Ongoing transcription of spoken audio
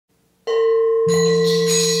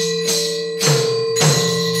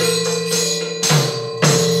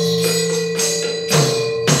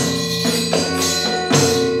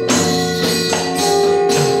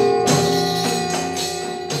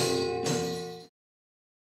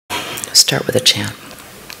Start with a chant.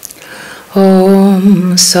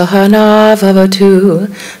 Om Sahana Vavatu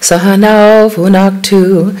Sahana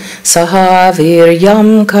Vunaktu Saha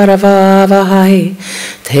Viryam Karavavahai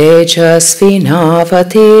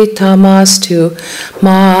Tejasvinavati Tamastu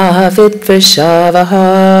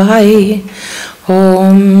Mahavidvishavahai.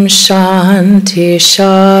 Om Shanti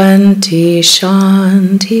Shanti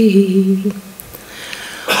Shanti.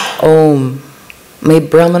 Om. May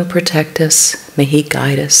Brahman protect us. May he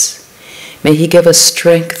guide us. May he give us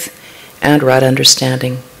strength and right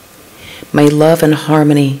understanding. May love and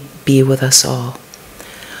harmony be with us all.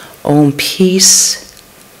 Om, peace,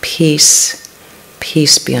 peace,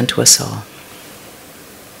 peace be unto us all.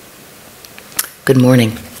 Good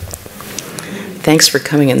morning. Thanks for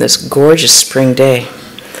coming in this gorgeous spring day.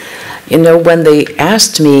 You know, when they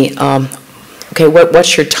asked me, okay,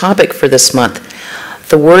 what's your topic for this month?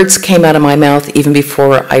 The words came out of my mouth even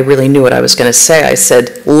before I really knew what I was going to say. I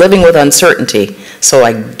said, living with uncertainty. So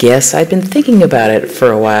I guess I'd been thinking about it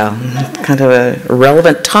for a while. Kind of a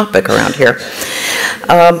relevant topic around here.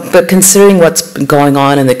 But considering what's been going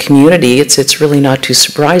on in the community, it's really not too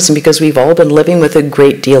surprising because we've all been living with a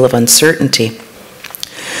great deal of uncertainty.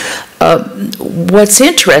 What's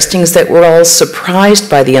interesting is that we're all surprised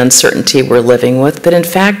by the uncertainty we're living with, but in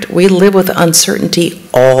fact, we live with uncertainty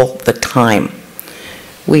all the time.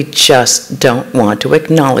 We just don't want to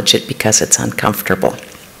acknowledge it because it's uncomfortable.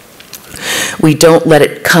 We don't let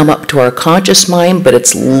it come up to our conscious mind, but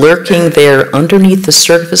it's lurking there underneath the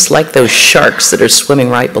surface like those sharks that are swimming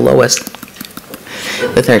right below us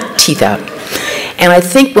with their teeth out. And I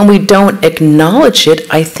think when we don't acknowledge it,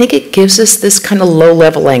 I think it gives us this kind of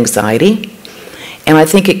low-level anxiety, and I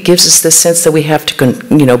think it gives us this sense that we have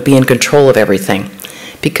to, be in control of everything,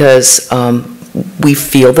 because we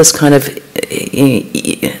feel this kind of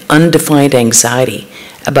undefined anxiety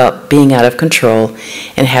about being out of control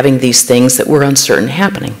and having these things that we're uncertain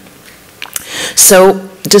happening. So,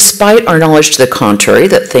 despite our knowledge to the contrary,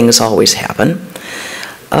 that things always happen,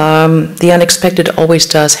 the unexpected always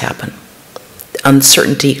does happen.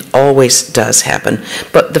 Uncertainty always does happen.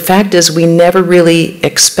 But the fact is, we never really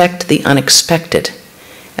expect the unexpected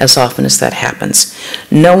as often as that happens.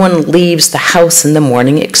 No one leaves the house in the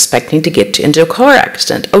morning expecting to get into a car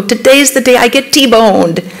accident. Oh, today's the day I get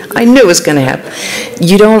T-boned. I knew it was going to happen.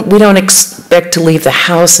 We don't expect to leave the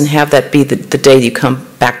house and have that be the day you come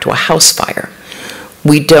back to a house fire.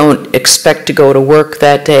 We don't expect to go to work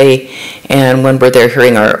that day, and when we're there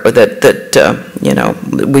hearing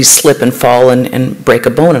we slip and fall and break a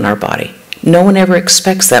bone in our body. No one ever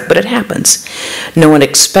expects that, but it happens. No one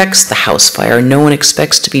expects the house fire. No one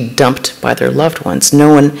expects to be dumped by their loved ones.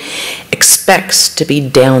 No one expects to be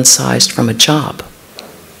downsized from a job.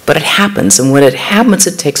 But it happens, and when it happens,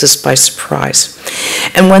 it takes us by surprise.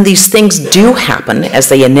 And when these things do happen, as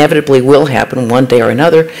they inevitably will happen one day or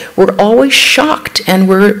another, we're always shocked, and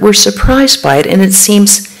we're surprised by it, and it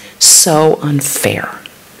seems so unfair.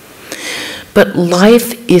 But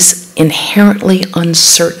life is inherently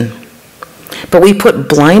uncertain. But we put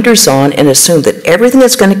blinders on and assume that everything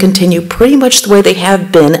is going to continue pretty much the way they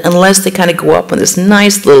have been unless they kind of go up on this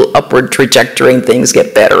nice little upward trajectory and things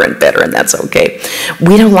get better and better, and that's okay.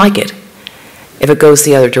 We don't like it if it goes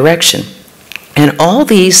the other direction. And all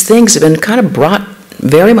these things have been kind of brought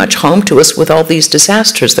very much home to us with all these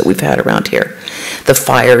disasters that we've had around here. The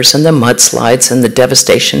fires and the mudslides and the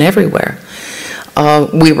devastation everywhere.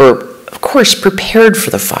 We were, of course, prepared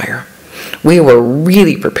for the fire. We were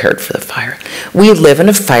really prepared for the fire. We live in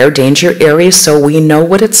a fire danger area, so we know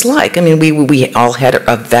what it's like. I mean, we all had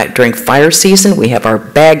during fire season, we have our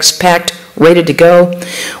bags packed, ready to go.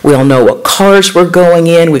 We all know what cars we're going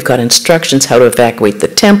in. We've got instructions how to evacuate the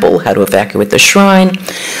temple, how to evacuate the shrine,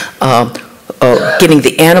 getting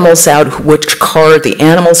the animals out, which car the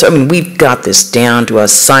animals are. I mean, we've got this down to a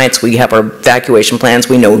science. We have our evacuation plans.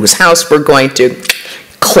 We know whose house we're going to.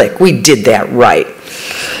 Click, we did that right.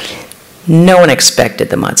 No one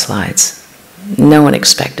expected the mudslides. No one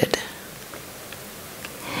expected.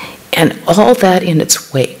 And all that in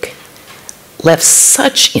its wake left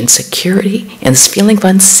such insecurity and this feeling of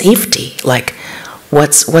unsafety, like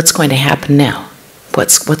what's going to happen now?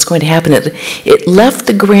 What's going to happen? It left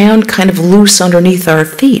the ground kind of loose underneath our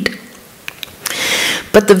feet.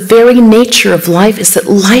 But the very nature of life is that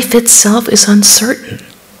life itself is uncertain.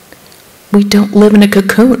 We don't live in a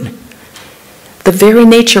cocoon. The very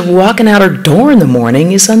nature of walking out our door in the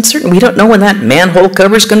morning is uncertain. We don't know when that manhole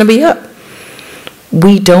cover is going to be up.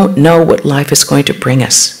 We don't know what life is going to bring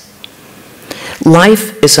us.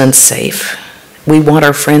 Life is unsafe. We want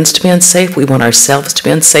our friends to be unsafe. We want ourselves to be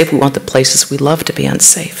unsafe. We want the places we love to be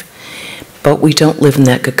unsafe. But we don't live in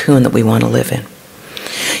that cocoon that we want to live in.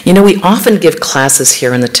 You know, we often give classes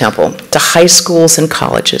here in the temple to high schools and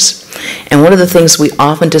colleges. And one of the things we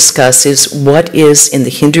often discuss is what is, in the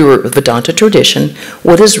Hindu or Vedanta tradition,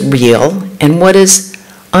 what is real and what is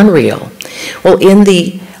unreal. Well, in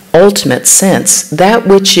the ultimate sense, that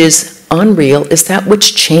which is unreal is that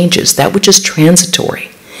which changes, that which is transitory.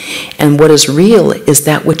 And what is real is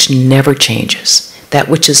that which never changes, that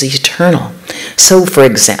which is eternal. So for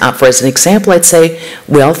as an example, I'd say,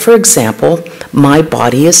 well, for example, my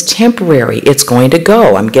body is temporary. It's going to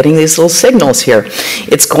go. I'm getting these little signals here.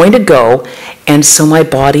 It's going to go, and so my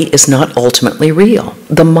body is not ultimately real.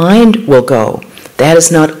 The mind will go. That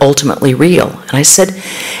is not ultimately real. And I said,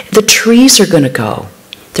 the trees are going to go.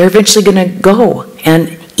 They're eventually going to go,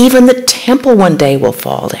 and even the temple one day will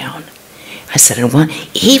fall down. I said, and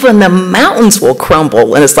even the mountains will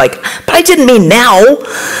crumble. And it's like, but I didn't mean now.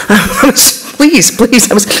 Please,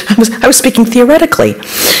 I was speaking theoretically.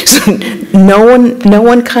 So no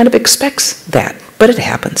one kind of expects that, but it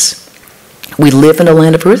happens. We live in a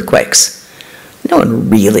land of earthquakes. No one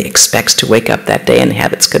really expects to wake up that day and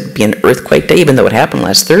have it could be an earthquake day, even though it happened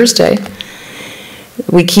last Thursday.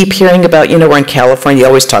 We keep hearing about, we're in California, you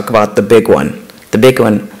always talk about the big one. The big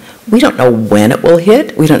one. We don't know when it will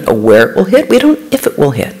hit. We don't know where it will hit. We don't know if it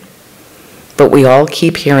will hit. But we all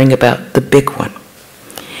keep hearing about the big one.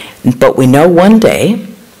 But we know one day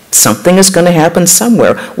something is going to happen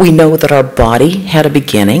somewhere. We know that our body had a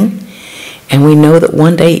beginning, and we know that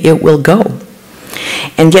one day it will go.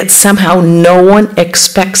 And yet somehow no one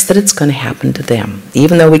expects that it's going to happen to them.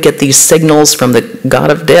 Even though we get these signals from the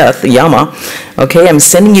god of death, Yama, okay, I'm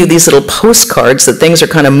sending you these little postcards that things are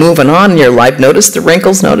kind of moving on in your life. Notice the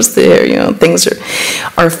wrinkles, notice the, things are...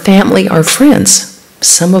 Our family, our friends,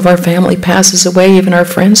 some of our family passes away, even our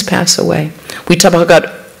friends pass away. We talk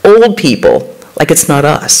about old people like it's not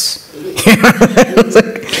us.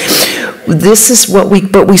 This is what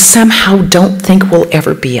but we somehow don't think will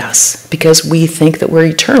ever be us because we think that we're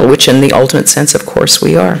eternal, which in the ultimate sense, of course,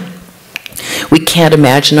 we are. We can't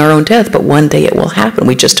imagine our own death, but one day it will happen.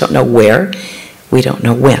 We just don't know where. We don't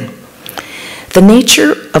know when. The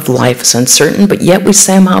nature of life is uncertain, but yet we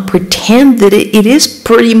somehow pretend that it is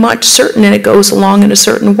pretty much certain, and it goes along in a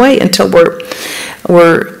certain way until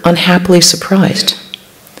we're unhappily surprised.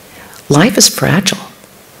 Life is fragile.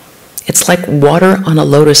 It's like water on a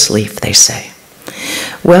lotus leaf, they say.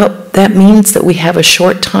 Well, that means that we have a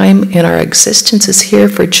short time in our existence is here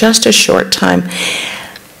for just a short time.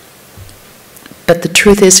 But the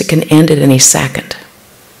truth is it can end at any second.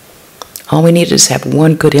 All we need is have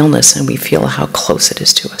one good illness and we feel how close it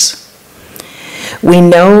is to us. We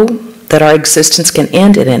know that our existence can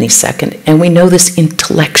end at any second, and we know this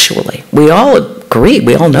intellectually. We all agree,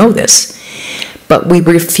 we all know this. But we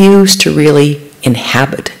refuse to really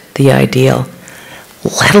inhabit the ideal,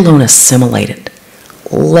 let alone assimilate it.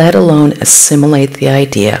 Let alone assimilate the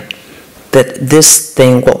idea that this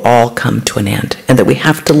thing will all come to an end and that we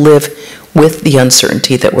have to live with the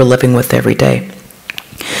uncertainty that we're living with every day.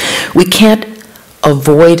 We can't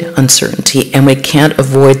avoid uncertainty, and we can't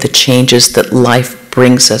avoid the changes that life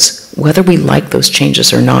brings us, whether we like those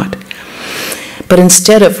changes or not. But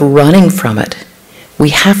instead of running from it, we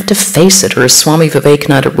have to face it, or as Swami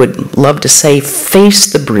Vivekananda would love to say,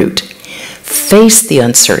 face the brute, face the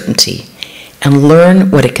uncertainty, and learn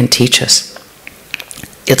what it can teach us.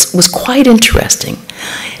 It was quite interesting.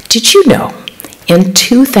 Did you know, in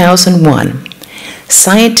 2001,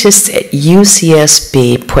 scientists at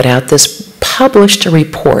UCSB published a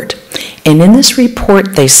report, and in this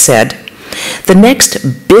report they said, the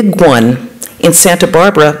next big one in Santa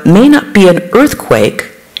Barbara may not be an earthquake,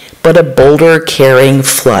 but a boulder-carrying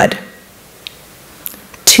flood.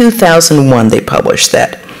 2001 they published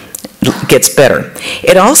that. It gets better.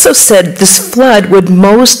 It also said this flood would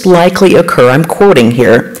most likely occur, I'm quoting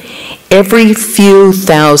here, every few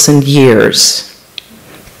thousand years.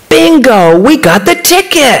 Bingo! We got the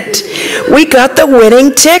ticket! We got the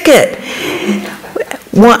winning ticket!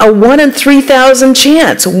 A 1 in 3,000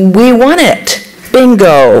 chance. We won it.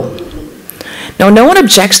 Bingo! Now, no one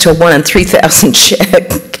objects to a 1 in 3,000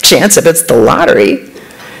 chance if it's the lottery.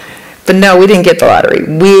 But no, we didn't get the lottery.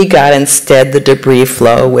 We got instead the debris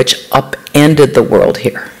flow, which upended the world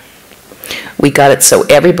here. We got it so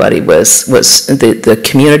everybody the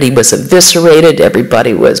community was eviscerated,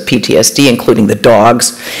 everybody was PTSD, including the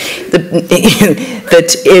dogs.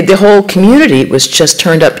 The whole community was just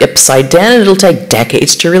turned up upside down, and it'll take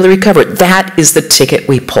decades to really recover it. That is the ticket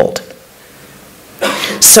we pulled.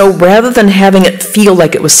 So rather than having it feel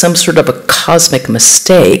like it was some sort of a cosmic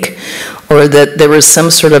mistake, or that there was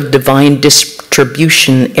some sort of divine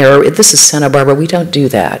distribution error, this is Santa Barbara, we don't do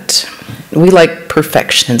that. We like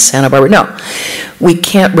perfection in Santa Barbara. No, we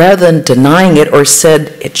can't, rather than denying it or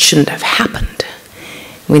said it shouldn't have happened,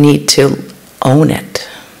 we need to own it,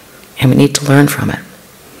 and we need to learn from it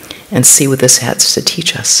and see what this has to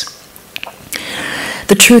teach us.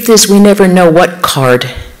 The truth is, we never know what card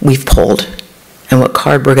we've pulled and what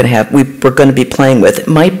card we're going to be playing with. It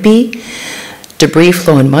might be debris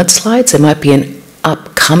flow and mudslides. It might be an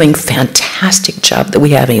upcoming fantastic job that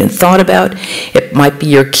we haven't even thought about. It might be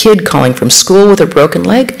your kid calling from school with a broken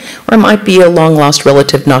leg, or it might be a long-lost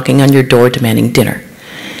relative knocking on your door demanding dinner.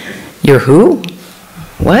 You're who?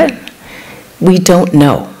 What? We don't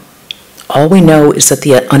know. All we know is that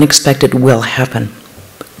the unexpected will happen,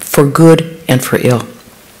 for good and for ill.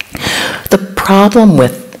 The problem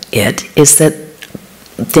with it is that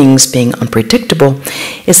things being unpredictable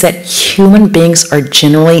is that human beings are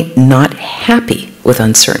generally not happy with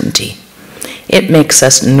uncertainty. It makes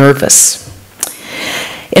us nervous.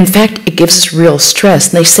 In fact, it gives us real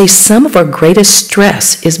stress. And they say some of our greatest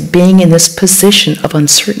stress is being in this position of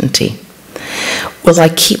uncertainty. Will I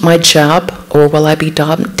keep my job, or will I be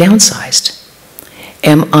downsized?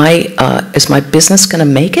 Is my business going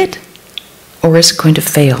to make it, or is it going to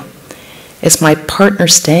fail? Is my partner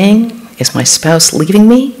staying? Is my spouse leaving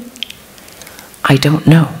me? I don't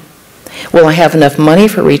know. Will I have enough money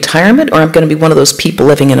for retirement, or I'm going to be one of those people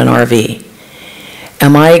living in an RV?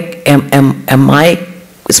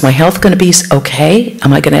 Is my health going to be okay?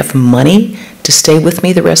 Am I going to have money to stay with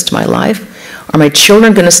me the rest of my life? Are my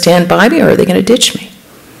children going to stand by me, or are they going to ditch me?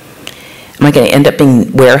 Am I going to end up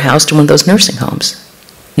being warehoused in one of those nursing homes?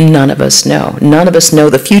 None of us know. None of us know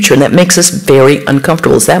the future, and that makes us very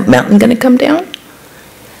uncomfortable. Is that mountain going to come down?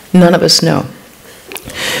 None of us know.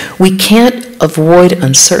 We can't avoid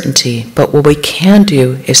uncertainty, but what we can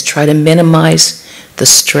do is try to minimize the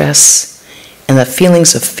stress and the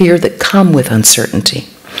feelings of fear that come with uncertainty.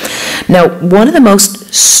 Now, one of the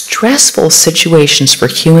most stressful situations for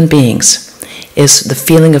human beings is the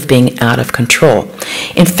feeling of being out of control.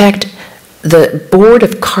 In fact, the board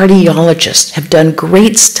of cardiologists have done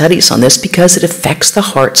great studies on this because it affects the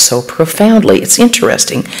heart so profoundly. It's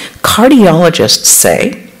interesting. Cardiologists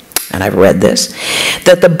say, and I've read this,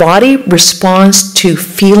 that the body responds to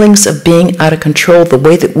feelings of being out of control the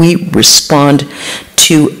way that we respond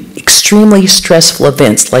to extremely stressful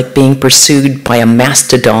events like being pursued by a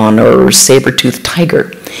mastodon or a saber-toothed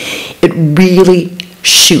tiger. It really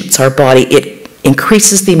shoots our body. It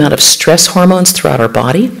increases the amount of stress hormones throughout our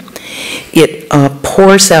body. It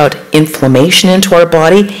pours out inflammation into our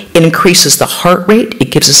body. It increases the heart rate.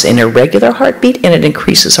 It gives us an irregular heartbeat, and it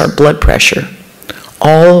increases our blood pressure,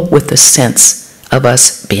 all with the sense of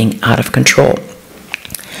us being out of control.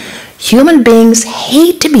 Human beings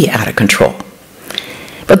hate to be out of control.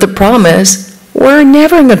 But the problem is, we're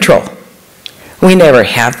never in control. We never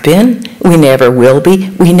have been, we never will be,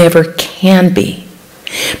 we never can be.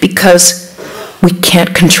 Because we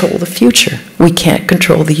can't control the future. We can't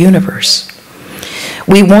control the universe.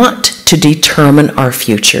 We want to determine our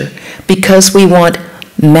future because we want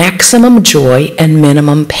maximum joy and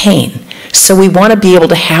minimum pain. So we want to be able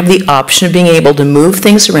to have the option of being able to move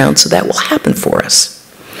things around so that will happen for us.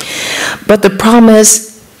 But the problem is,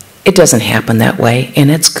 it doesn't happen that way,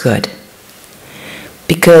 and it's good.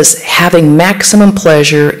 Because having maximum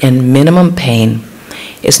pleasure and minimum pain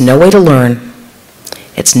is no way to learn,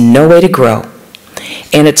 it's no way to grow,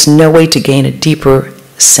 and it's no way to gain a deeper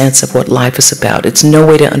sense of what life is about. It's no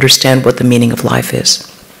way to understand what the meaning of life is.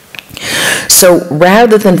 So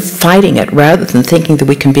rather than fighting it, rather than thinking that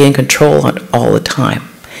we can be in control all the time,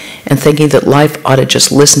 and thinking that life ought to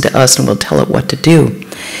just listen to us and we'll tell it what to do,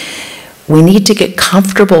 we need to get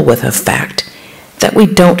comfortable with the fact that we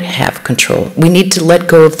don't have control. We need to let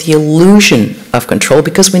go of the illusion of control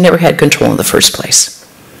because we never had control in the first place.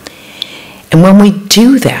 And when we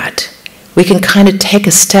do that, we can kind of take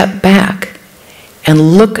a step back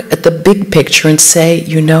and look at the big picture and say,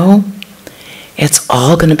 you know, it's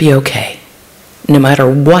all going to be okay. No matter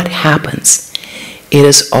what happens, it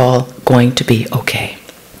is all going to be okay.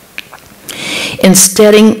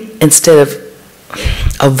 Instead of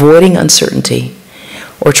avoiding uncertainty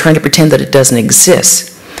or trying to pretend that it doesn't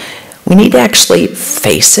exist, we need to actually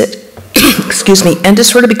face it, excuse me, and to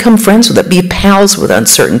sort of become friends with it, be pals with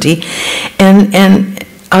uncertainty. And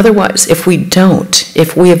otherwise, if we don't,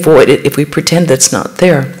 if we avoid it, if we pretend that it's not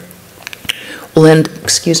there, we'll end,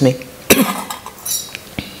 excuse me,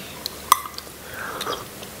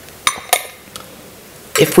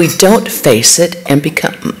 if we don't face it and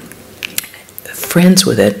become friends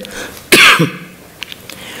with it,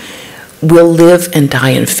 we'll live and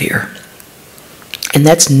die in fear. And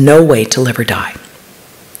that's no way to live or die.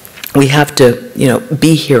 We have to,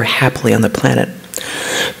 be here happily on the planet.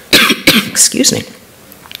 Excuse me.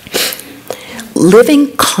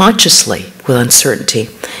 Living consciously with uncertainty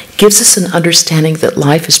gives us an understanding that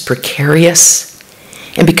life is precarious,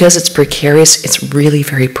 and because it's precarious, it's really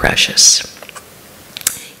very precious.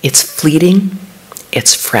 It's fleeting,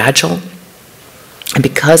 it's fragile, and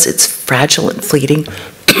because it's fragile and fleeting,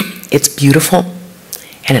 it's beautiful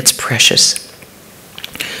and it's precious.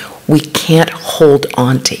 We can't hold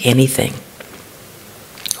on to anything.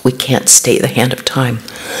 We can't stay the hand of time.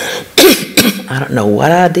 I don't know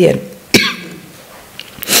what I did.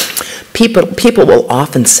 People will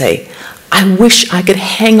often say, I wish I could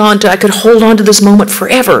I could hold on to this moment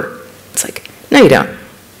forever. It's like, no, you don't.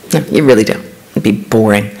 No, you really don't. It'd be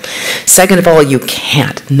boring. Second of all, you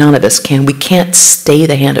can't. None of us can. We can't stay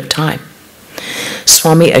the hand of time.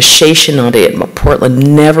 Swami Asheshanandi in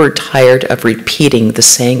Portland never tired of repeating the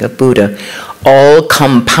saying of Buddha, all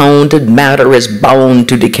compounded matter is bound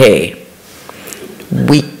to decay.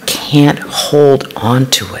 We can't hold on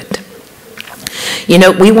to it.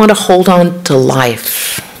 We want to hold on to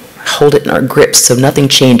life, hold it in our grips so nothing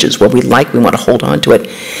changes. What we like, we want to hold on to it.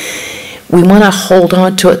 We want to hold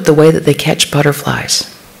on to it the way that they catch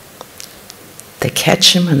butterflies. They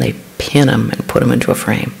catch them and they pin them and put them into a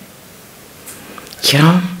frame.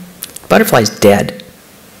 Butterfly's dead.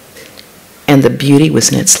 And the beauty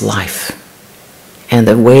was in its life. And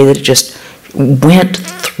the way that it just went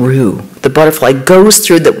through. The butterfly goes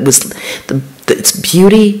through, its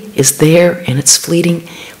beauty is there and it's fleeting.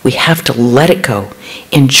 We have to let it go.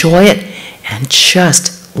 Enjoy it and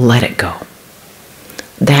just let it go.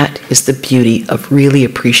 That is the beauty of really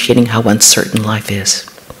appreciating how uncertain life is.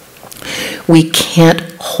 We can't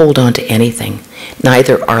hold on to anything.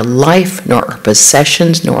 Neither our life, nor our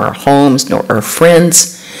possessions, nor our homes, nor our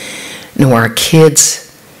friends, nor our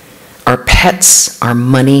kids, our pets, our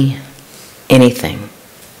money, anything.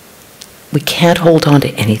 We can't hold on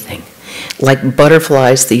to anything. Like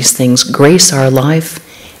butterflies, these things grace our life,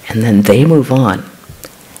 and then they move on,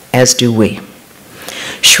 as do we.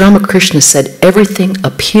 Sri Ramakrishna said, everything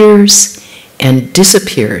appears and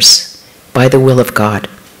disappears by the will of God.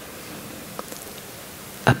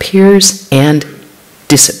 Appears and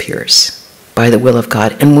disappears by the will of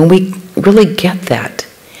God. And when we really get that,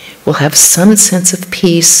 we'll have some sense of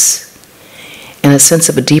peace and a sense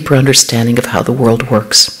of a deeper understanding of how the world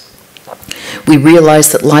works. We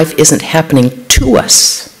realize that life isn't happening to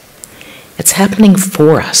us. It's happening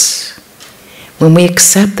for us. When we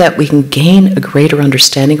accept that, we can gain a greater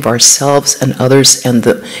understanding of ourselves and others and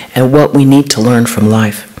what we need to learn from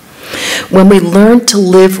life. When we learn to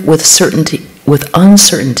live with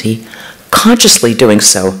uncertainty, consciously doing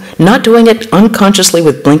so, not doing it unconsciously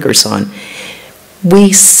with blinkers on,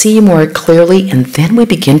 we see more clearly, and then we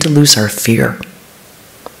begin to lose our fear.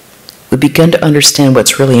 We begin to understand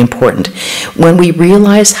what's really important. When we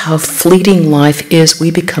realize how fleeting life is, we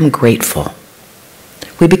become grateful.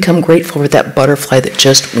 We become grateful for that butterfly that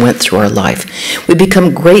just went through our life. We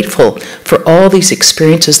become grateful for all these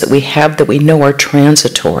experiences that we have that we know are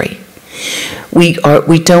transitory. We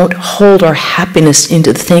don't hold our happiness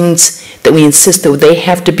into things that we insist that they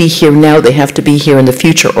have to be here now, they have to be here in the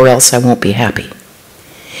future, or else I won't be happy.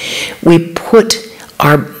 We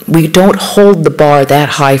don't hold the bar that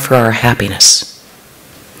high for our happiness.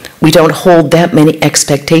 We don't hold that many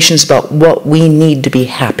expectations about what we need to be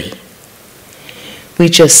happy. We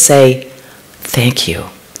just say, thank you,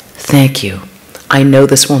 thank you. I know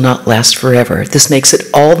this will not last forever. This makes it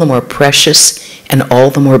all the more precious and all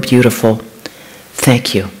the more beautiful.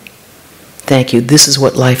 Thank you. Thank you. This is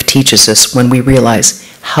what life teaches us when we realize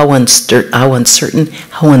how uncertain,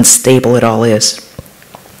 how unstable it all is.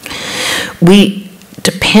 We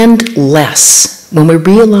depend less when we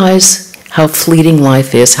realize how fleeting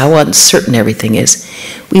life is, how uncertain everything is.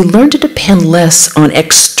 We learn to depend less on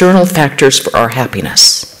external factors for our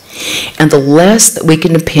happiness. And the less that we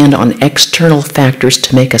can depend on external factors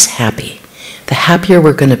to make us happy, the happier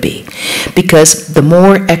we're going to be. Because the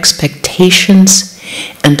more expectations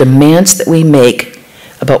and demands that we make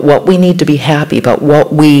about what we need to be happy, about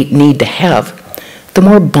what we need to have, the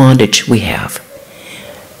more bondage we have.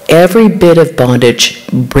 Every bit of bondage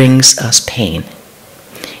brings us pain.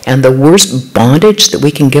 And the worst bondage that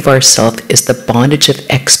we can give ourselves is the bondage of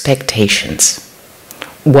expectations.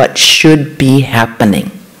 What should be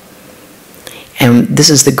happening. And this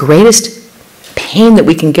is the greatest pain that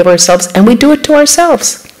we can give ourselves, and we do it to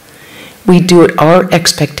ourselves. We do it, our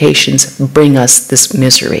expectations bring us this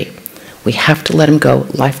misery. We have to let them go.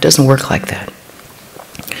 Life doesn't work like that.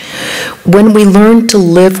 When we learn to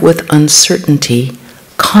live with uncertainty,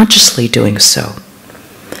 consciously doing so,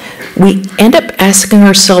 we end up asking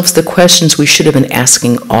ourselves the questions we should have been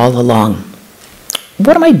asking all along.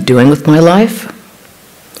 What am I doing with my life?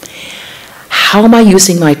 How am I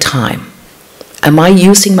using my time? Am I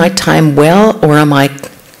using my time well, or am I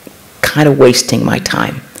kind of wasting my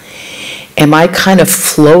time? Am I kind of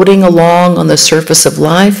floating along on the surface of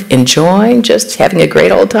life, enjoying, just having a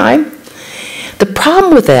great old time? The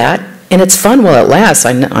problem with that, and it's fun while it lasts,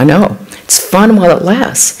 I know, it's fun while it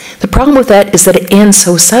lasts. The problem with that is that it ends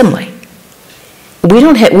so suddenly. We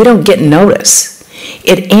don't get notice.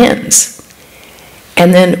 It ends.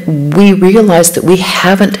 And then we realize that we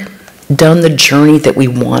haven't done the journey that we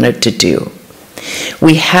wanted to do.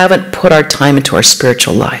 We haven't put our time into our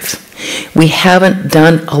spiritual life. We haven't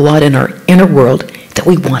done a lot in our inner world that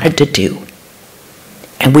we wanted to do.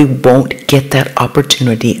 And we won't get that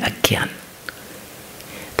opportunity again.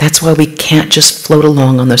 That's why we can't just float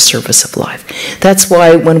along on the surface of life. That's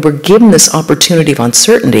why when we're given this opportunity of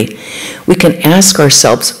uncertainty, we can ask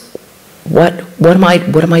ourselves, what am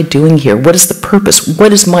I doing here? What is the purpose?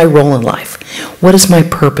 What is my role in life? What is my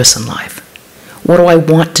purpose in life? What do I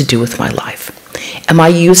want to do with my life? Am I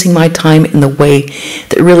using my time in the way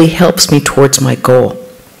that really helps me towards my goal?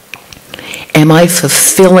 Am I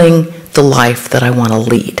fulfilling the life that I want to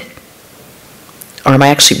lead? Or am I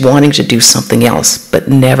actually wanting to do something else but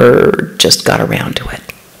never just got around to it?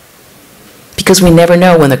 Because we never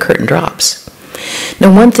know when the curtain drops.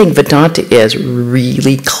 Now, one thing Vedanta is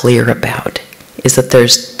really clear about is that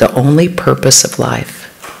there's the only purpose of life,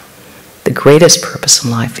 the greatest purpose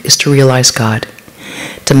in life, is to realize God,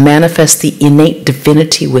 to manifest the innate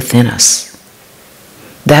divinity within us.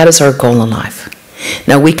 That is our goal in life.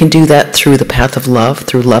 Now, we can do that through the path of love,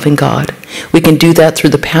 through loving God. We can do that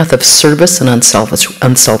through the path of service and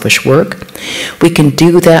unselfish work. We can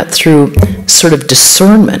do that through sort of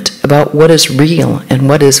discernment about what is real and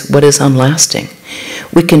what is unlasting.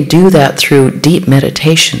 We can do that through deep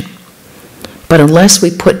meditation. But unless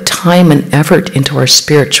we put time and effort into our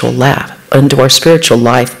spiritual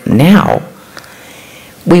life now,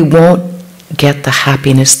 we won't get the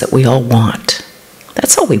happiness that we all want.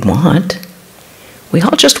 That's all we want. We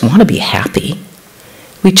all just want to be happy.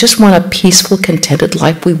 We just want a peaceful, contented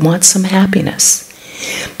life. We want some happiness.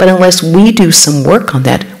 But unless we do some work on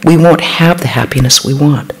that, we won't have the happiness we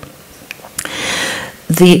want.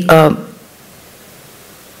 The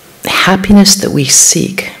happiness that we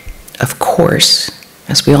seek, of course,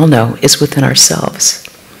 as we all know, is within ourselves.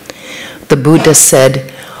 The Buddha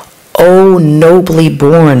said, "O nobly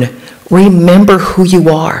born, remember who you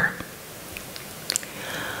are."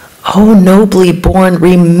 Oh, nobly born,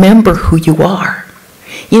 remember who you are.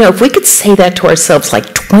 You know, if we could say that to ourselves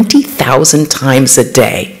like 20,000 times a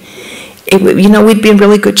day, we'd be in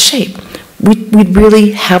really good shape. We'd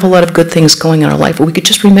really have a lot of good things going in our life. We could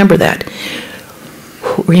just remember that.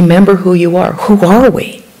 Remember who you are. Who are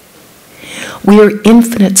we? We are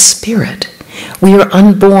infinite spirit. We are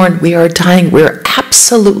unborn. We are dying. We are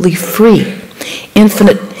absolutely free.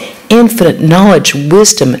 Infinite knowledge,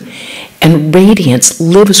 wisdom, and radiance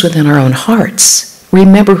lives within our own hearts.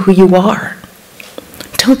 Remember who you are.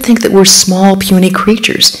 Don't think that we're small, puny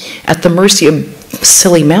creatures at the mercy of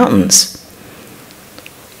silly mountains.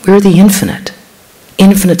 We're the infinite.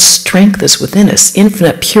 Infinite strength is within us.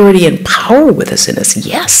 Infinite purity and power within us.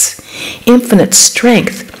 Yes, infinite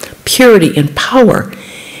strength, purity, and power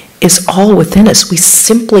is all within us. We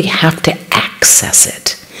simply have to access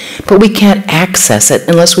it. But we can't access it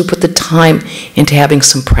unless we put the time into having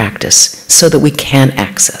some practice so that we can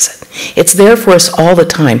access it. It's there for us all the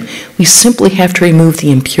time. We simply have to remove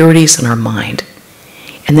the impurities in our mind.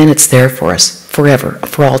 And then it's there for us forever,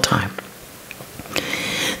 for all time.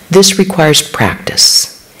 This requires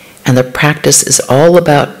practice. And the practice is all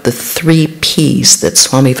about the 3 P's that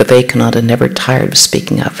Swami Vivekananda never tired of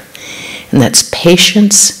speaking of. And that's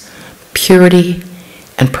patience, purity,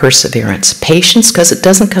 and perseverance. Patience, because it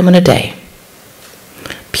doesn't come in a day.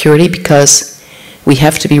 Purity, because we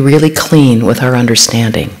have to be really clean with our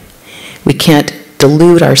understanding. We can't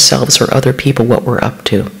delude ourselves or other people what we're up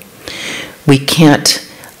to. We can't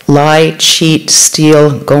lie, cheat,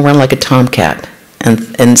 steal, go around like a tomcat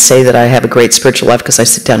and say that I have a great spiritual life because I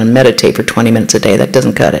sit down and meditate for 20 minutes a day. That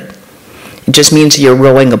doesn't cut it. It just means you're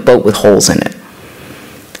rowing a boat with holes in it.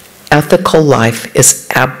 Ethical life is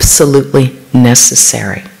absolutely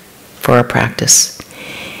necessary for our practice.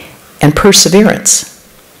 And perseverance,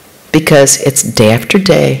 because it's day after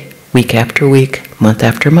day, week after week, month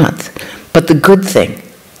after month. But the good thing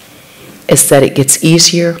is that it gets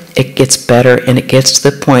easier, it gets better, and it gets to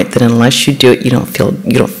the point that unless you do it,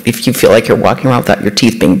 if you feel like you're walking around without your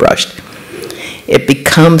teeth being brushed, it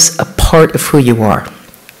becomes a part of who you are.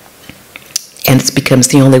 And it becomes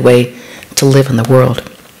the only way to live in the world.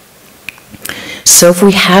 So if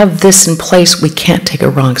we have this in place, we can't take a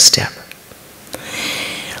wrong step.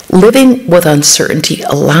 Living with uncertainty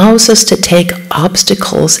allows us to take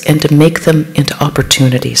obstacles and to make them into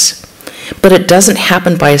opportunities. But it doesn't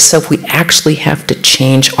happen by itself. We actually have to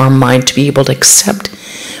change our mind to be able to accept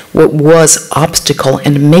what was obstacle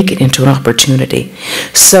and make it into an opportunity.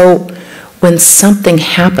 So when something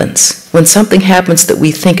happens that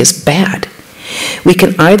we think is bad, we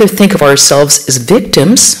can either think of ourselves as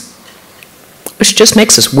victims, which just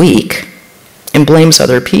makes us weak and blames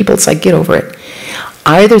other people. It's like, get over it.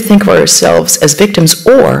 Either think of ourselves as victims,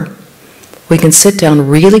 or we can sit down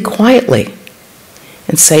really quietly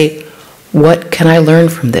and say, what can I learn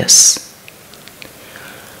from this?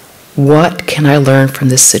 What can I learn from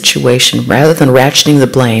this situation? Rather than ratcheting the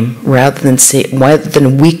blame, rather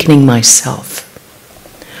than weakening myself,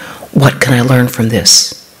 what can I learn from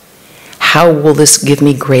this? How will this give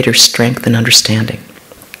me greater strength and understanding?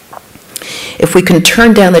 If we can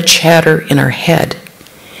turn down the chatter in our head,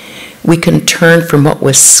 we can turn from what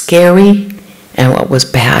was scary and what was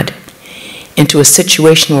bad into a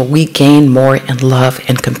situation where we gain more in love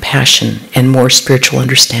and compassion and more spiritual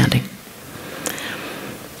understanding.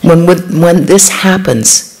 When this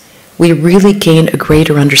happens, we really gain a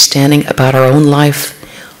greater understanding about our own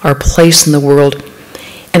life, our place in the world,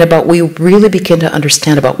 and we really begin to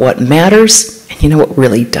understand about what matters and what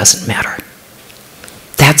really doesn't matter.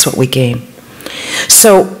 That's what we gain.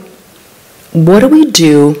 So what do we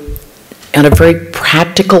do on a very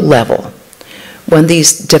practical level when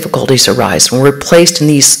these difficulties arise, when we're placed in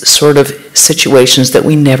these sort of situations that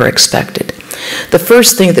we never expected? The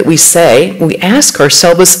first thing that we ask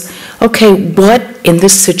ourselves is, okay, what in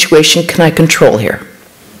this situation can I control here?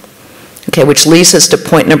 Okay, which leads us to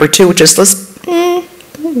point number 2, which is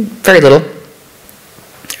very little.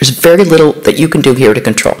 There's very little that you can do here to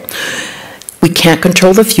control. We can't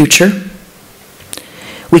control the future.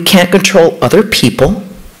 We can't control other people.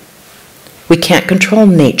 We can't control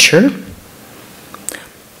nature.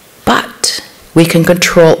 But we can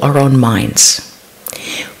control our own minds.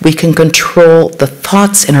 We can control the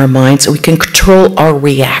thoughts in our minds. We can control our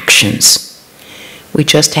reactions. We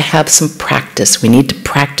just have some practice. We need to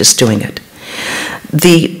practice doing it.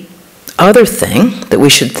 The other thing that we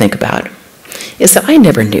should think about is that I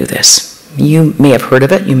never knew this. You may have heard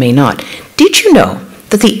of it, you may not. Did you know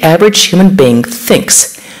that the average human being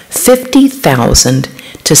thinks 50,000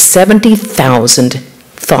 to 70,000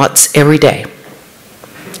 thoughts every day?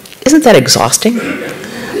 Isn't that exhausting?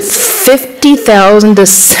 50,000 to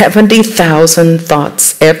 70,000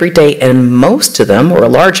 thoughts every day, and most of them, or a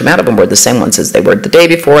large amount of them, were the same ones as they were the day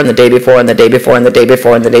before, and the day before, and the day before, and the day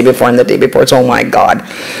before, and the day before, and the day before. Oh my God.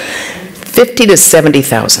 50 to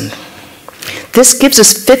 70,000. This gives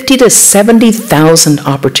us 50 to 70,000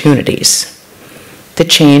 opportunities to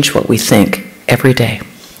change what we think every day.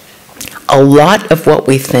 A lot of what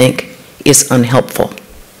we think is unhelpful.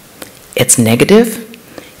 It's negative.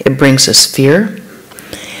 It brings us fear.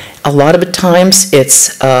 A lot of the times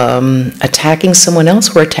it's attacking someone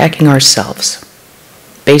else or attacking ourselves.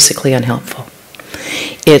 Basically unhelpful.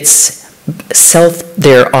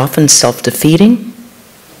 They're often self-defeating.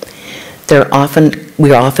 We are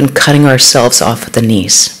often cutting ourselves off at the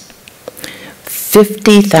knees.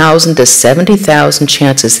 50,000 to 70,000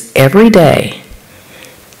 chances every day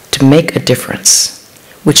to make a difference,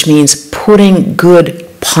 which means putting good,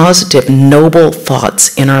 positive, noble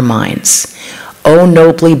thoughts in our minds. Oh,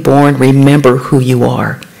 nobly born, remember who you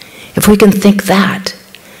are. If we can think that,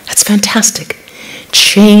 that's fantastic.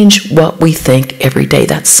 Change what we think every day.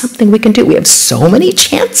 That's something we can do. We have so many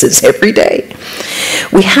chances every day.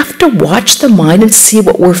 We have to watch the mind and see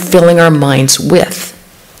what we're filling our minds with.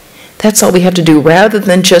 That's all we have to do. Rather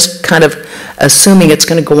than just kind of assuming it's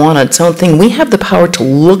going to go on its own thing, we have the power to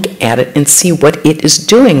look at it and see what it is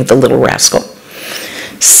doing, the little rascal.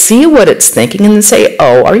 See what it's thinking and then say,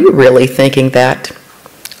 oh, are you really thinking that?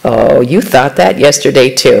 Oh, you thought that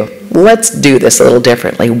yesterday too. Let's do this a little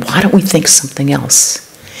differently. Why don't we think something else?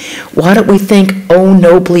 Why don't we think, oh,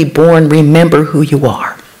 nobly born, remember who you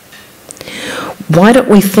are? Why don't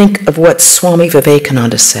we think of what Swami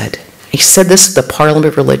Vivekananda said? He said this at the Parliament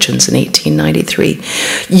of Religions in 1893.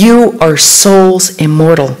 You are souls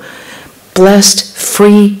immortal, blessed,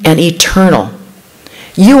 free, and eternal.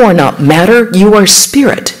 You are not matter, you are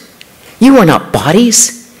spirit. You are not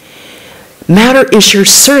bodies. Matter is your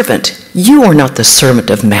servant. You are not the servant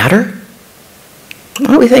of matter. Why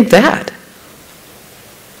don't we think that?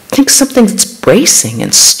 Think something that's bracing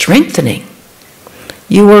and strengthening.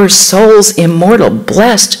 You are souls immortal,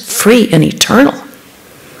 blessed, free, and eternal.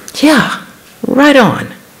 Yeah, right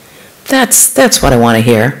on. That's what I want to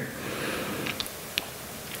hear.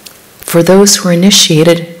 For those who are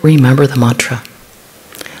initiated, remember the mantra.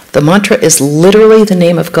 The mantra is literally the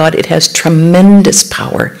name of God. It has tremendous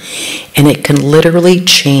power, and it can literally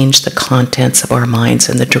change the contents of our minds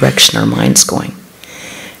and the direction our mind's going.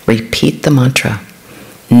 Repeat the mantra.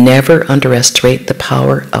 Never underestimate the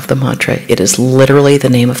power of the mantra. It is literally the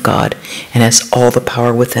name of God and has all the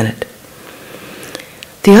power within it.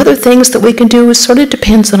 The other things that we can do sort of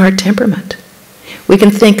depends on our temperament. We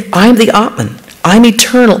can think, I'm the Atman. I'm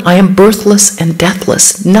eternal. I am birthless and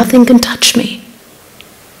deathless. Nothing can touch me.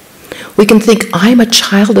 We can think, I am a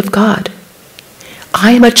child of God.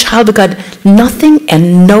 I am a child of God. Nothing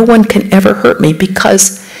and no one can ever hurt me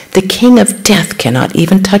because the king of death cannot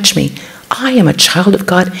even touch me. I am a child of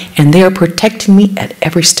God, and they are protecting me at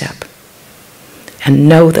every step. And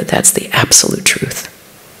know that that's the absolute truth.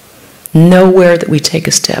 Nowhere that we take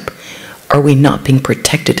a step are we not being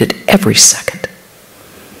protected at every second.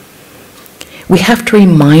 We have to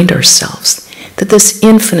remind ourselves that this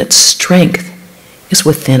infinite strength is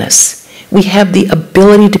within us. We have the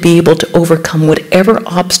ability to be able to overcome whatever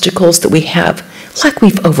obstacles that we have, like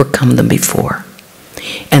we've overcome them before.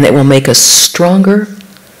 And that will make us stronger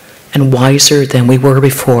and wiser than we were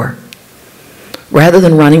before. Rather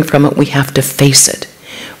than running from it, we have to face it.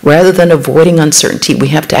 Rather than avoiding uncertainty, we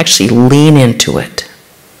have to actually lean into it.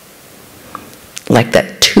 Like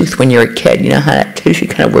that tooth when you're a kid, you know how that tooth,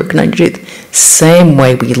 you're kind of working on your tooth. Same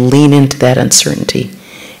way we lean into that uncertainty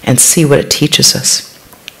and see what it teaches us.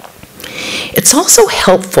 It's also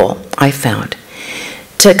helpful, I found,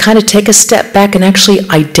 to kind of take a step back and actually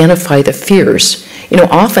identify the fears. You know,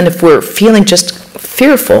 often if we're feeling just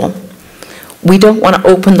fearful, we don't want to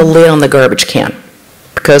open the lid on the garbage can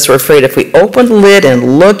because we're afraid if we open the lid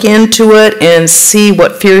and look into it and see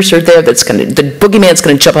what fears are there, the boogeyman's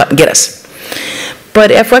going to jump out and get us.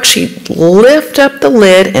 But if we actually lift up the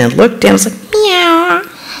lid and look down, it's like, meow.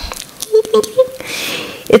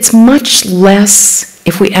 It's much less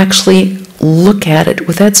if we actually look at it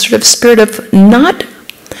with that sort of spirit of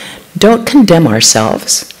don't condemn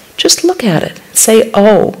ourselves. Just look at it. Say,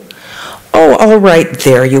 oh, all right,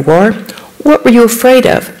 there you are. What were you afraid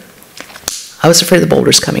of? I was afraid of the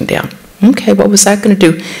boulders coming down. Okay, what was that going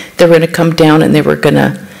to do? They were going to come down and they were going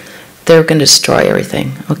to destroy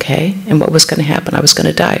everything. Okay, and what was going to happen? I was going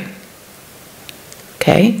to die.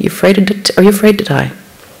 Okay, are you afraid to die?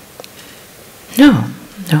 No,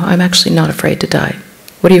 I'm actually not afraid to die.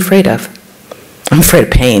 What are you afraid of? I'm afraid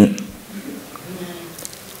of pain.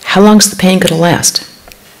 How long is the pain going to last?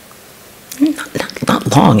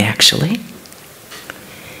 Not long, actually.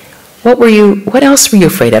 What else were you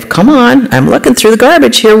afraid of? Come on, I'm looking through the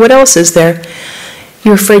garbage here. What else is there?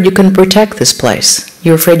 You're afraid you couldn't protect this place.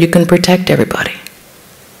 You're afraid you couldn't protect everybody.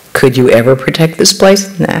 Could you ever protect this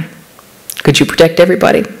place? Nah. Could you protect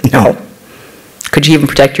everybody? No. Could you even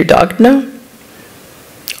protect your dog? No.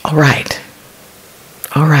 All right.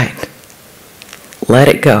 Let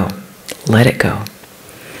it go. Let it go.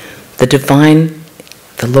 The divine,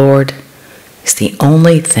 the Lord, is the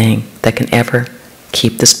only thing that can ever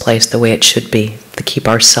keep this place the way it should be, to keep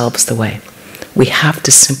ourselves the way. We have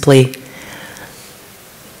to simply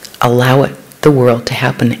allow the world to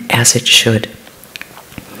happen as it should.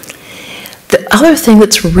 The other thing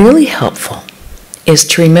that's really helpful is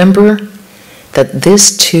to remember that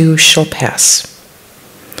this too shall pass.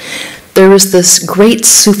 There was this great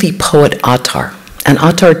Sufi poet Attar, and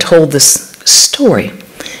Attar told this story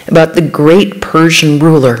about the great Persian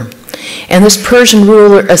ruler. And this Persian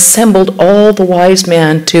ruler assembled all the wise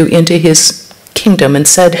men into his kingdom and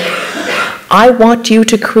said, I want you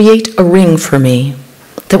to create a ring for me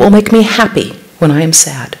that will make me happy when I am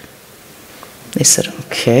sad. They said,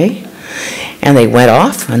 okay. And they went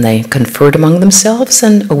off and they conferred among themselves,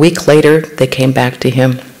 and a week later they came back to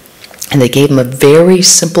him and they gave him a very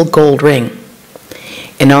simple gold ring.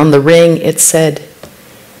 And on the ring it said,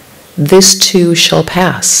 this too shall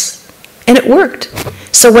pass. And it worked.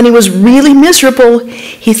 So when he was really miserable,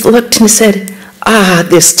 he looked and said,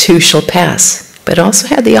 this too shall pass. But it also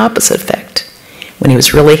had the opposite effect. When he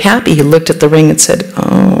was really happy, he looked at the ring and said,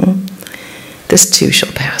 oh, this too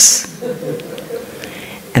shall pass.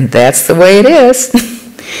 And that's the way it is.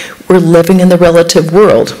 We're living in the relative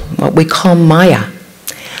world, what we call Maya.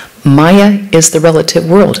 Maya is the relative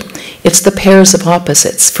world. It's the pairs of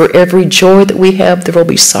opposites. For every joy that we have, there will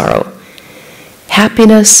be sorrow.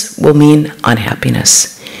 Happiness will mean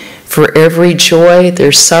unhappiness. For every joy,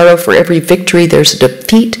 there's sorrow. For every victory, there's a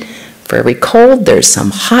defeat. For every cold, there's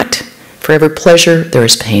some hot. For every pleasure, there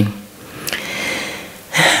is pain.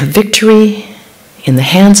 Victory, in the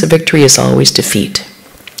hands of victory, is always defeat.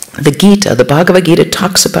 The Gita, the Bhagavad Gita,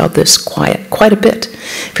 talks about this quite a bit.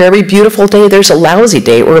 For every beautiful day, there's a lousy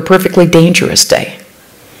day or a perfectly dangerous day.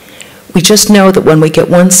 We just know that when we get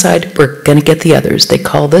one side, we're going to get the others. They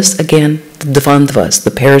call this, again, the dvandvas,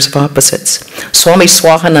 the pairs of opposites. Swami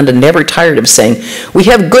Swahananda never tired of saying, we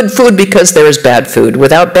have good food because there is bad food.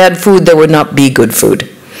 Without bad food, there would not be good food.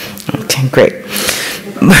 Okay, great.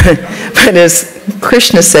 But as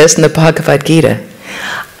Krishna says in the Bhagavad Gita,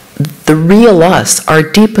 the real us, our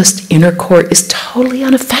deepest inner core, is totally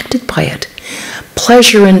unaffected by it.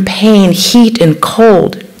 Pleasure and pain, heat and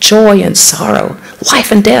cold, joy and sorrow,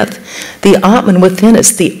 life and death, the Atman within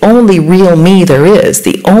us, the only real me there is,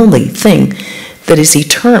 the only thing that is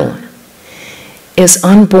eternal, is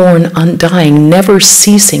unborn, undying, never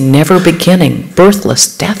ceasing, never beginning,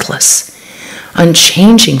 birthless, deathless,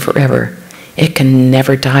 unchanging forever. It can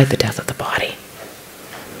never die the death of the body.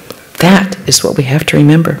 That is what we have to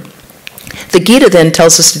remember. The Gita then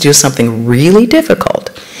tells us to do something really difficult,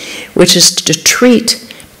 which is to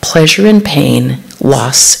treat pleasure and pain,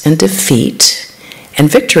 loss and defeat, and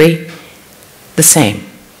victory the same.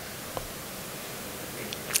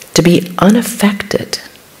 To be unaffected.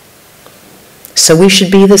 So we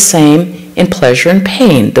should be the same in pleasure and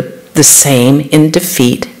pain, the same in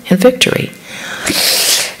defeat and victory.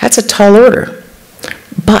 That's a tall order.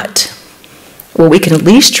 But what we can at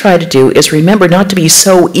least try to do is remember not to be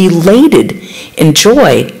so elated in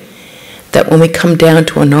joy that when we come down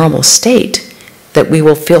to a normal state, that we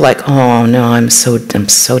will feel like, oh no, I'm so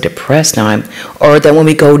depressed now. Or that when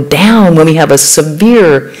we go down, when we have a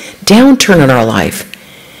severe downturn in our life,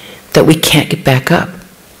 that we can't get back up.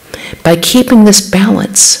 By keeping this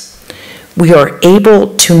balance, we are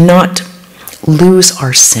able to not lose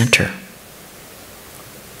our center.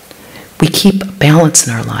 We keep balance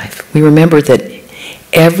in our life. We remember that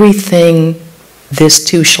everything, this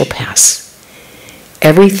too shall pass.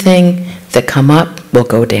 Everything that come up will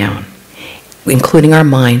go down, including our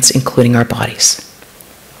minds, including our bodies.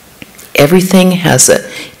 Everything has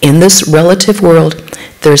in this relative world,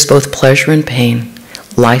 there's both pleasure and pain,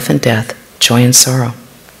 life and death, joy and sorrow.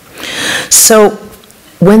 So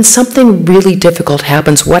when something really difficult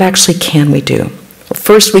happens, what actually can we do? Well,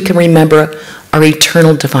 first, we can remember our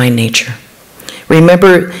eternal divine nature.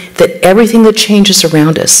 Remember that everything that changes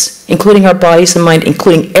around us, including our bodies and mind,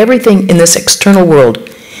 including everything in this external world,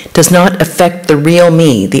 does not affect the real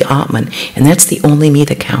me, the Atman, and that's the only me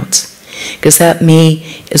that counts. Because that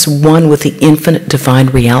me is one with the infinite divine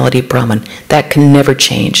reality Brahman. That can never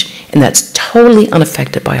change, and that's totally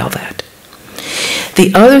unaffected by all that.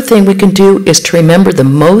 The other thing we can do is to remember the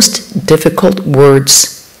most difficult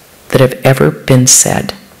words that have ever been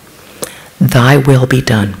said. Thy will be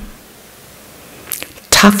done.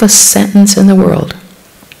 Toughest sentence in the world.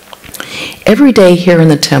 Every day here in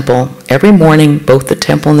the temple, every morning, both the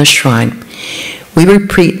temple and the shrine, we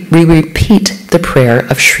repeat the prayer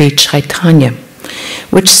of Sri Chaitanya,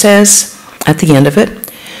 which says, at the end of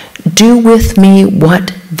it, do with me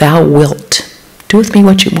what thou wilt. Do with me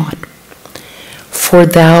what you want. For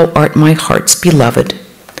thou art my heart's beloved,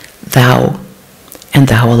 thou and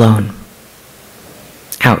thou alone.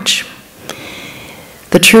 Ouch.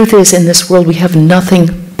 The truth is, in this world, we have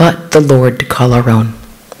nothing but the Lord to call our own.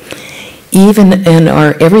 Even in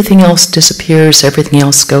everything else disappears, everything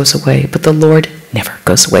else goes away, but the Lord never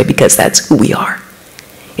goes away because that's who we are.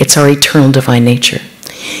 It's our eternal divine nature.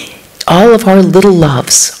 All of our little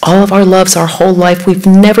loves, all of our loves, our whole life, we've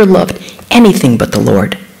never loved anything but the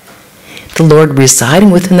Lord. The Lord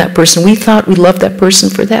residing within that person. We thought we loved that person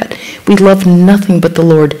for that. We loved nothing but the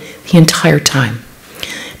Lord the entire time.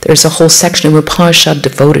 There's a whole section of Upanishad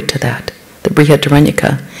devoted to that, the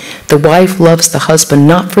Pravrajika. The wife loves the husband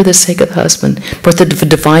not for the sake of the husband, but the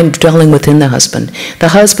divine dwelling within the husband. The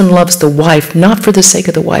husband loves the wife not for the sake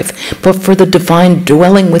of the wife, but for the divine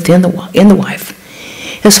dwelling within in the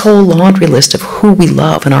wife. This whole laundry list of who we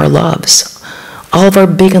love and our loves, all of our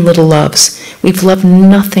big and little loves, we've loved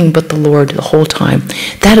nothing but the Lord the whole time.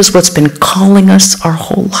 That is what's been calling us our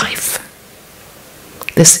whole life.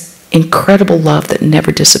 This incredible love that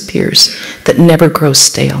never disappears, that never grows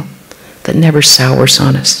stale, that never sours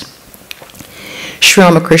on us. Sri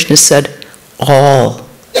Ramakrishna said,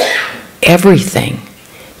 everything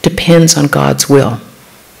depends on God's will.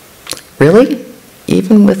 Really?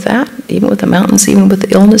 Even with that? Even with the mountains? Even with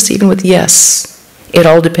the illness? Even with, yes, it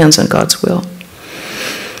all depends on God's will.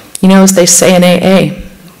 You know, as they say in AA,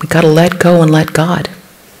 we got to let go and let God.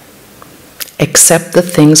 Accept the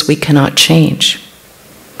things we cannot change.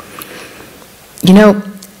 You know,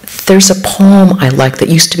 there's a poem I like that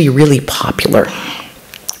used to be really popular.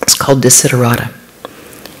 It's called Desiderata.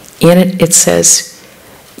 In it, it says,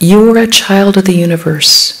 you are a child of the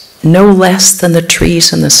universe. no less than the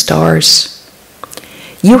trees and the stars.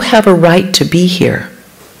 You have a right to be here.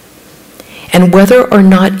 And whether or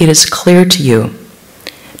not it is clear to you,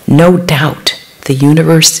 no doubt the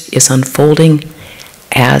universe is unfolding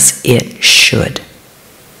as it should.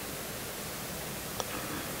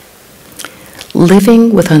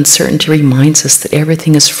 Living with uncertainty reminds us that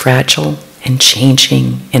everything is fragile and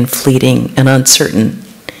changing and fleeting and uncertain,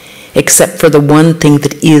 except for the one thing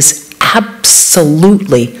that is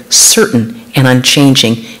absolutely certain and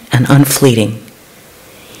unchanging and unfleeting,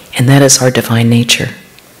 and that is our divine nature.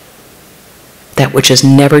 That which is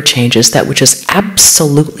never changes, that which is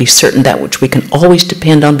absolutely certain, that which we can always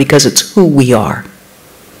depend on because it's who we are.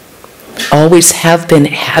 Always have been,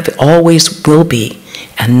 always will be,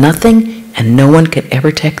 and nothing and no one can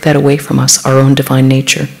ever take that away from us, our own divine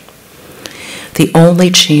nature. The only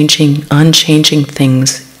changing, unchanging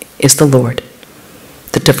things is the Lord,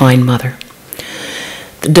 the Divine Mother.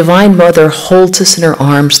 The Divine Mother holds us in her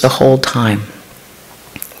arms the whole time.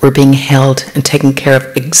 We're being held and taken care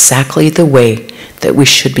of exactly the way that we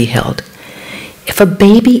should be held. If a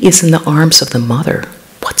baby is in the arms of the mother,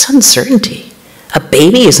 what's uncertainty? A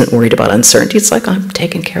baby isn't worried about uncertainty. It's like, I'm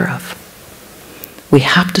taken care of. We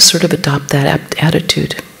have to sort of adopt that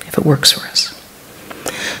attitude if it works for us.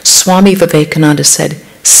 Swami Vivekananda said,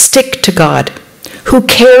 stick to God. Who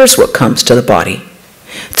cares what comes to the body?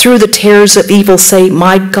 Through the tears of evil say,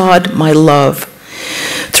 my God, my love.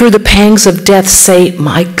 Through the pangs of death say,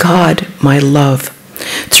 my God, my love.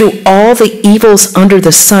 Through all the evils under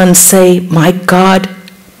the sun say, my God,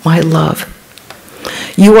 my love.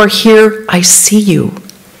 You are here, I see you.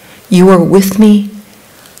 You are with me,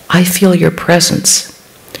 I feel your presence.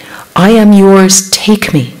 I am yours,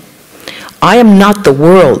 take me. I am not the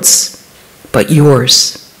world's, but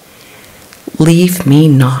yours. Leave me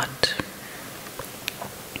not.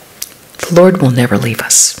 The Lord will never leave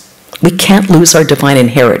us. We can't lose our divine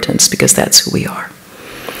inheritance because that's who we are.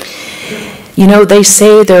 You know, they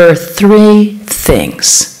say there are three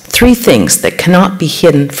things that cannot be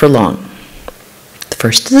hidden for long. The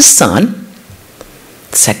first is the sun,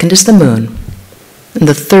 the second is the moon, and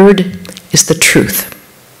the third is the truth.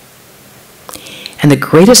 And the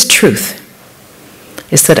greatest truth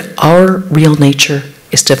is that our real nature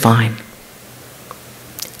is divine.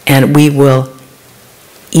 And we will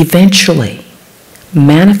eventually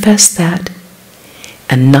manifest that,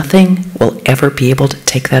 and nothing will ever be able to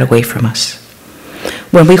take that away from us.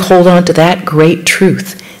 When we hold on to that great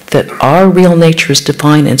truth, that our real nature is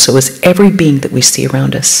divine, and so is every being that we see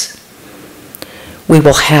around us, we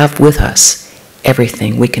will have with us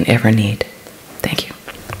everything we can ever need. Thank you.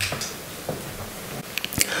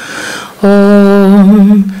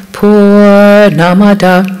 Om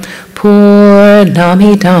Purnamada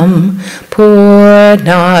Purnamidam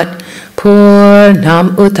Purnat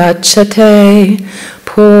Purnam Udachyate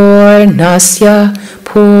Purnasya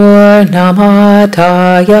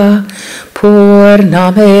Purnamadaya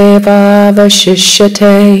Purnameva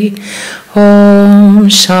Vashishyate. Om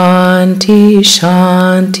Shanti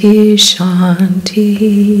Shanti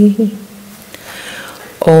Shanti.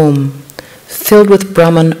 Om. Filled with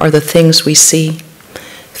Brahman are the things we see.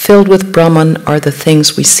 Filled with Brahman are the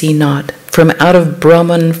things we see not. From out of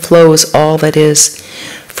Brahman flows all that is.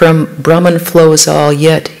 From Brahman flows all,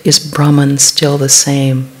 yet is Brahman still the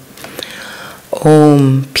same.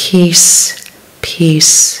 Om, peace,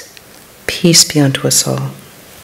 peace, peace be unto us all.